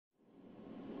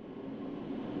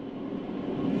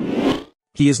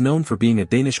He is known for being a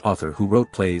Danish author who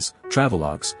wrote plays,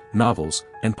 travelogues, novels,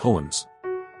 and poems.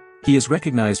 He is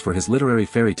recognized for his literary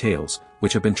fairy tales,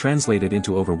 which have been translated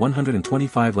into over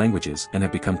 125 languages and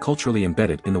have become culturally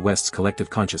embedded in the West's collective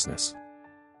consciousness.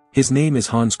 His name is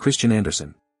Hans Christian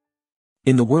Andersen.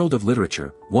 In the world of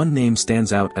literature, one name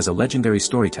stands out as a legendary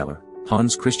storyteller,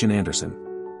 Hans Christian Andersen.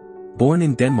 Born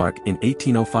in Denmark in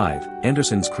 1805,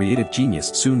 Andersen's creative genius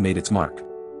soon made its mark.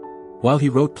 While he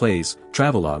wrote plays,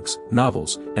 travelogues,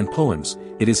 novels, and poems,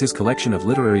 it is his collection of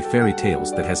literary fairy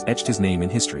tales that has etched his name in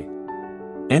history.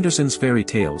 Andersen's fairy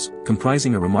tales,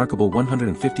 comprising a remarkable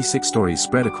 156 stories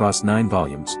spread across 9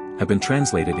 volumes, have been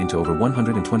translated into over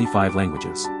 125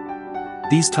 languages.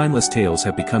 These timeless tales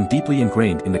have become deeply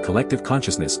ingrained in the collective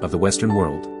consciousness of the Western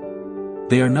world.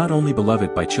 They are not only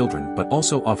beloved by children but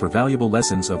also offer valuable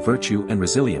lessons of virtue and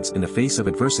resilience in the face of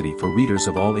adversity for readers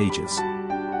of all ages.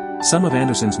 Some of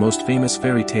Andersen's most famous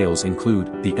fairy tales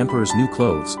include The Emperor's New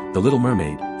Clothes, The Little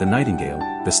Mermaid, The Nightingale,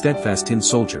 The Steadfast Tin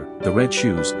Soldier, The Red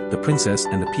Shoes, The Princess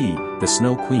and the Pea, The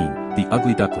Snow Queen, The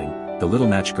Ugly Duckling, The Little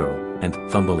Match Girl, and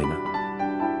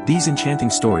Thumbelina. These enchanting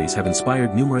stories have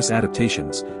inspired numerous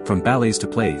adaptations, from ballets to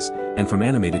plays, and from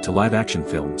animated to live-action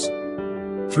films.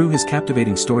 Through his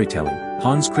captivating storytelling,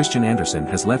 Hans Christian Andersen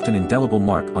has left an indelible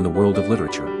mark on the world of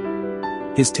literature.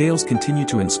 His tales continue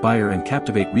to inspire and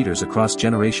captivate readers across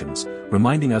generations,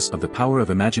 reminding us of the power of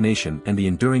imagination and the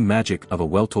enduring magic of a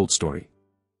well-told story.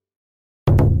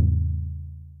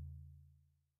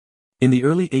 In the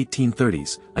early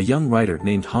 1830s, a young writer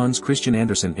named Hans Christian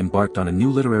Andersen embarked on a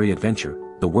new literary adventure,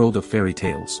 the world of fairy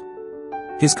tales.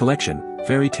 His collection,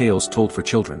 Fairy Tales Told for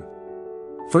Children.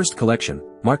 First collection,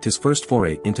 marked his first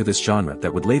foray into this genre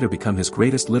that would later become his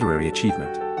greatest literary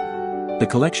achievement. The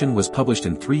collection was published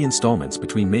in 3 installments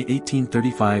between May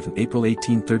 1835 and April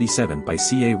 1837 by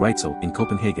C.A. Reitzel in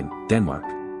Copenhagen, Denmark.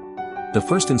 The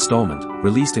first installment,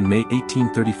 released in May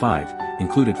 1835,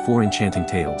 included 4 enchanting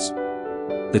tales.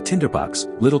 The Tinderbox,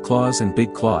 Little Claus and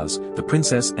Big Claus, The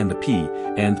Princess and the Pea,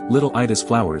 and Little Ida's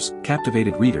Flowers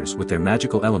captivated readers with their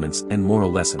magical elements and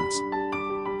moral lessons.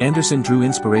 Andersen drew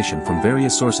inspiration from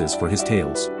various sources for his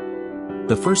tales.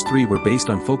 The first 3 were based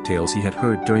on folktales he had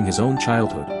heard during his own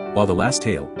childhood, while the last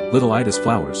tale, Little Ida's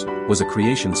Flowers, was a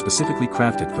creation specifically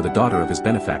crafted for the daughter of his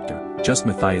benefactor, Just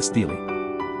Matthias Thiele.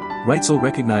 Reitzel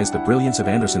recognized the brilliance of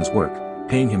Andersen's work,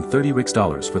 paying him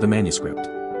 $30 for the manuscript.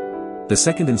 The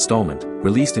second installment,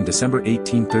 released in December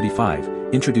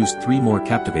 1835, introduced 3 more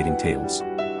captivating tales.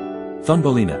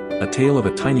 Thumbelina, a tale of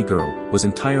a tiny girl, was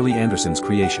entirely Andersen's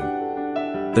creation.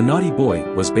 The Naughty Boy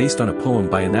was based on a poem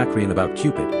by Anacreon about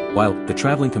Cupid, while The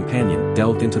Traveling Companion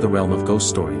delved into the realm of ghost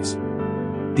stories.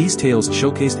 These tales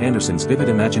showcased Andersen's vivid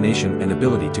imagination and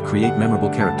ability to create memorable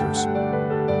characters.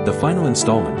 The final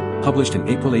installment, published in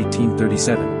April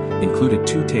 1837, included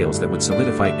 2 tales that would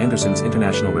solidify Andersen's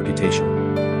international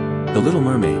reputation. The Little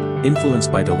Mermaid,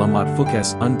 influenced by de la Motte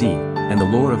Fouquet's Undine, and the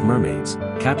lore of mermaids,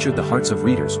 captured the hearts of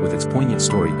readers with its poignant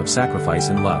story of sacrifice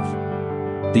and love.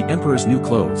 The Emperor's New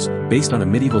Clothes, based on a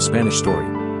medieval Spanish story,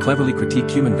 cleverly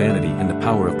critiqued human vanity and the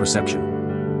power of perception.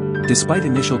 Despite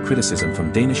initial criticism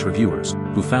from Danish reviewers,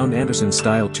 who found Andersen's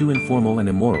style too informal and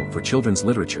immoral for children's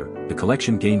literature, the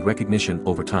collection gained recognition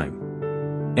over time.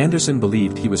 Andersen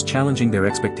believed he was challenging their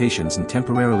expectations and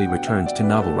temporarily returned to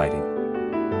novel writing.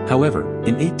 However,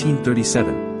 in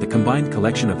 1837, the combined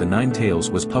collection of the 9 tales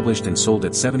was published and sold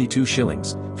at 72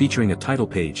 shillings, featuring a title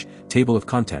page, table of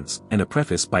contents, and a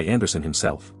preface by Andersen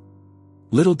himself.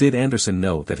 Little did Andersen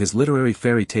know that his literary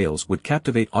fairy tales would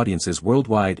captivate audiences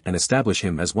worldwide and establish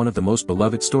him as one of the most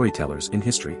beloved storytellers in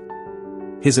history.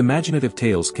 His imaginative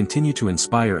tales continue to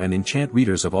inspire and enchant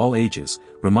readers of all ages,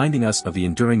 reminding us of the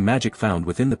enduring magic found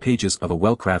within the pages of a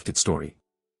well-crafted story.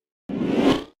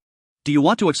 Do you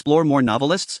want to explore more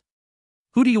novelists?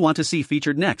 Who do you want to see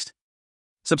featured next?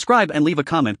 Subscribe and leave a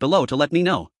comment below to let me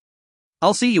know.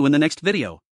 I'll see you in the next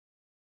video.